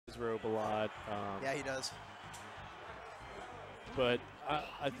robe a lot. Yeah, he does. But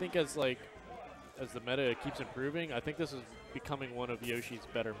I think as the meta keeps improving, I think this is becoming one of Yoshi's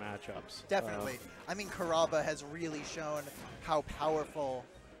better matchups. Definitely. I mean, Karaba has really shown how powerful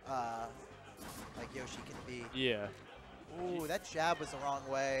like Yoshi can be. Yeah. Ooh, that jab was the wrong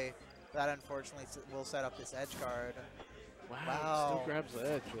way. That unfortunately will set up this edge guard. Wow. Still grabs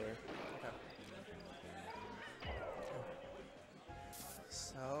the edge there. Okay.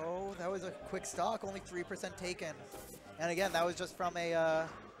 So that was a quick stock, only 3% taken. And again, that was just from a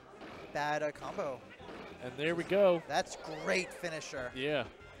bad combo. And there we go. That's great finisher. Yeah.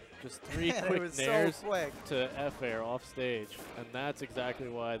 Just 3 quick nairs so quick. to F-air off stage. And that's exactly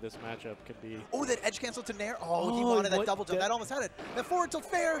why this matchup could be. Oh, that edge cancel to nair. Oh, he wanted that double jump. That almost had it. The forward tilt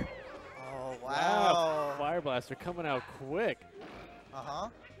fair. Oh, wow. Fireblaster coming out quick. Uh-huh.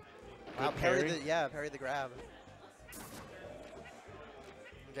 Wow, parry the grab.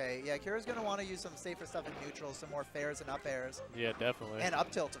 Okay, yeah, Kero's going to want to use some safer stuff in neutral, some more fairs and up airs. Yeah, definitely. And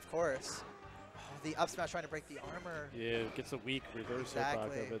up tilt, of course. The up smash trying to break the armor. Yeah, it gets a weak reverse hitbox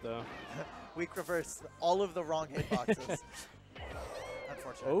of it, though. Weak reverse, all of the wrong hitboxes.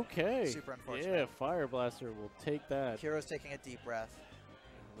 Unfortunate. Okay. Super unfortunate. Yeah, Fireblaster will take that. Kero's taking a deep breath.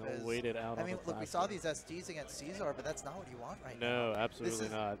 They'll wait it out. I mean, look, we saw these SDs against Caesar, but that's not what you want right now. No, absolutely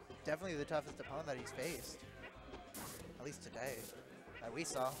not. Definitely the toughest opponent that he's faced. At least today, that we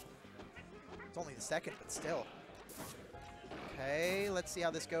saw. It's only the second, but still. Okay, let's see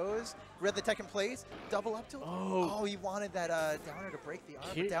how this goes. Read the tech in place. Double up tilt. Oh, he wanted that downer to break the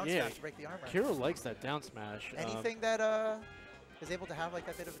armor. Down smash to break the armor. Kero likes that down smash. Anything that is able to have like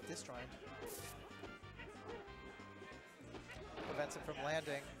that bit of a disjoint. Prevents him from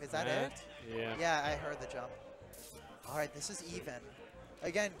landing. Is that it? Yeah. Yeah, I heard the jump. All right, this is even.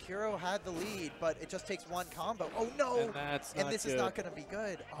 Again, Kero had the lead, but it just takes one combo. Oh, no! And this is not going to be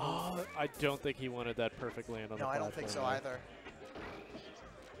good. Oh, I don't think he wanted that perfect land on the platform. No, I don't think so either.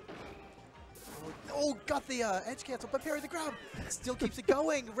 Oh, got the edge cancel, but parry the grab. Still keeps it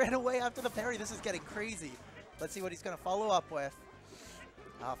going. Ran away after the parry. This is getting crazy. Let's see what he's going to follow up with.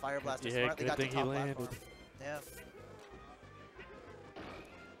 Fireblaster smartly got the top platform. Yeah.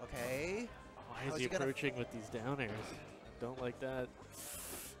 Okay. Why is he approaching with these down airs? Don't like that.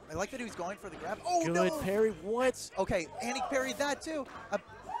 I like that he was going for the grab. Oh, good no! parry. What? Okay, and he parried that too.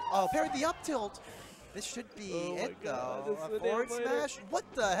 Parried the up tilt. This should be it, though. A forward smash? What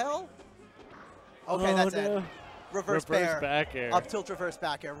the hell? Okay, that's it. Reverse back air. Up tilt, reverse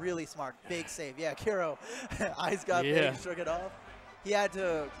back air. Really smart. Big save. Yeah, Kero. Eyes got big, shook it off. He had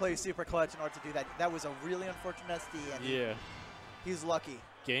to play super clutch in order to do that. That was a really unfortunate SD. And he was lucky.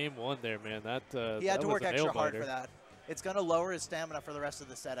 Game 1 there, man. He had to work extra hard for that. It's going to lower his stamina for the rest of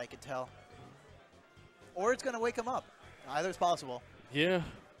the set, I could tell. Or it's going to wake him up. Either's possible. Yeah,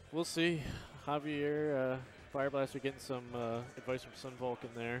 we'll see. Javier, Fireblaster getting some advice from Sun Vulcan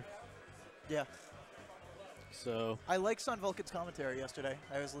there. Yeah. So I like Sun Vulcan's commentary yesterday.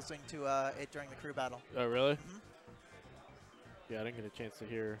 I was listening to it during the crew battle. Oh, really? Mm-hmm. Yeah, I didn't get a chance to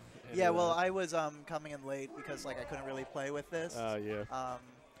hear. Yeah, well, I was coming in late because like I couldn't really play with this. Oh, yeah.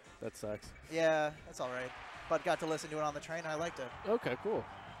 That sucks. Yeah, that's all right. But got to listen to it on the train. I liked it. Okay, cool.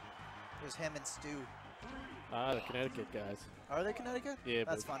 It was him and Stu. Ah, the Connecticut guys. Are they Connecticut? Yeah.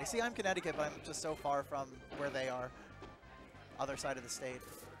 That's funny. See, I'm Connecticut, but I'm just so far from where they are. Other side of the state.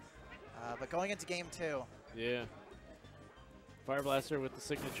 But going into game 2. Yeah. Fireblaster with the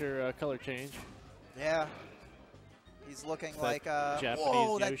signature color change. Yeah. He's looking like Japanese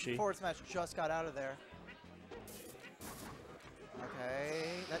whoa, Yoshi. That forward smash just got out of there. Okay,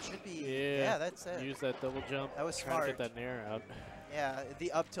 that should be. Yeah, that's it. Use that double jump. That was smart. To get that nair out. Yeah,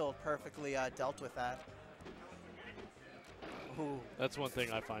 the up tilt perfectly dealt with that. Ooh. That's one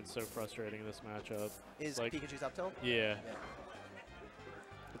thing I find so frustrating in this matchup. Is like, Pikachu's up tilt? Yeah.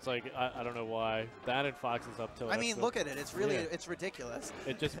 It's like, I don't know why. That and Fox's up tilt. I mean, look at it. It's really, it's ridiculous.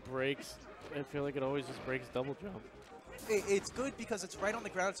 It just breaks. I feel like it always just breaks double jump. It's good because it's right on the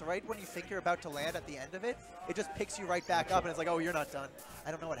ground. So right when you think you're about to land at the end of it, it just picks you right back up, and it's like, oh, you're not done. I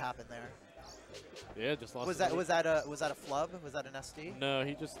don't know what happened there. Yeah, just lost. Was that a flub? Was that an SD? No,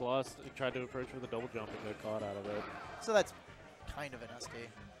 he just lost. He tried to approach with a double jump and got caught out of it. So that's kind of an SD.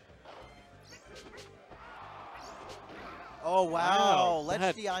 Oh wow!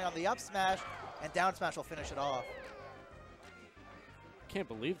 Ledge DI on the up smash, and down smash will finish it off. Can't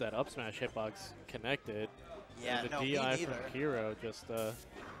believe that up smash hitbox connected. Yeah, and the no, DI from Kero just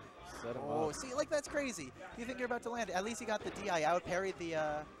set him up. Oh, see, like that's crazy. You think you're about to land? At least he got the DI out, parried the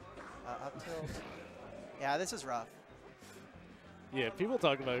up tilt. Yeah, this is rough. Yeah, people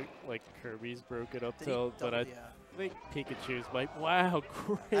talk about like Kirby's broken up tilt, but think Pikachu's like, wow,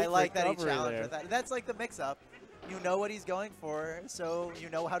 great I like that he recovery challenged there. with that. That's like the mix-up. You know what he's going for, so you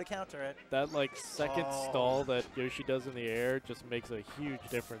know how to counter it. That like second stall that Yoshi does in the air just makes a huge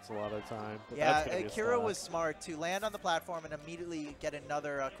difference a lot of the time. But Yeah, that's gonna be a Kero stop. was smart to land on the platform and immediately get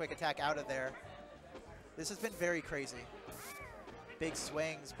another quick attack out of there. This has been very crazy. Big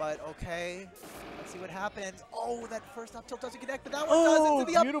swings, but okay. Let's see what happens. Oh, that first up tilt doesn't connect, but that one does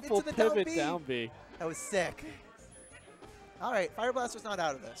into the up, beautiful into the pivot down B. down B. That was sick. All right, Fireblaster's not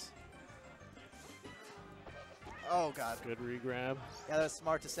out of this. Oh, God. Good regrab. Yeah, that was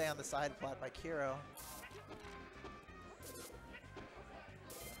smart to stay on the side plat by Kero.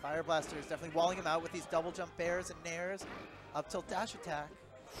 Fireblaster is definitely walling him out with these double jump bears and nairs. Up tilt dash attack.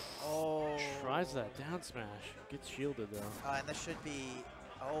 Oh. Tries that down smash. Gets shielded though. And this should be,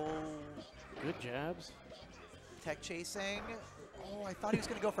 oh. Good jabs. Tech chasing. Oh, I thought he was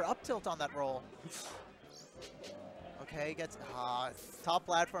going to go for up tilt on that roll. Okay, gets top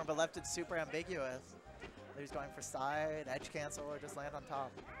platform, but left it super ambiguous. He's going for side, edge cancel, or just land on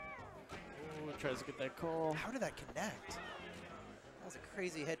top. Oh, tries to get that call. How did that connect? That was a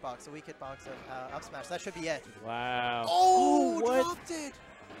crazy hitbox, a weak hitbox of up smash. That should be it. Wow. Oh, what? dropped it!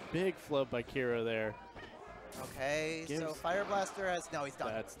 Big flub by Kero there. Okay, so Fireblaster has, no, he's done.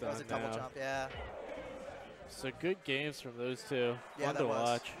 That's That was a done double now. jump, yeah. So good games from those two. Yeah, Fun that to was.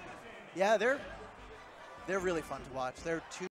 watch. Yeah, they're really fun to watch. They're two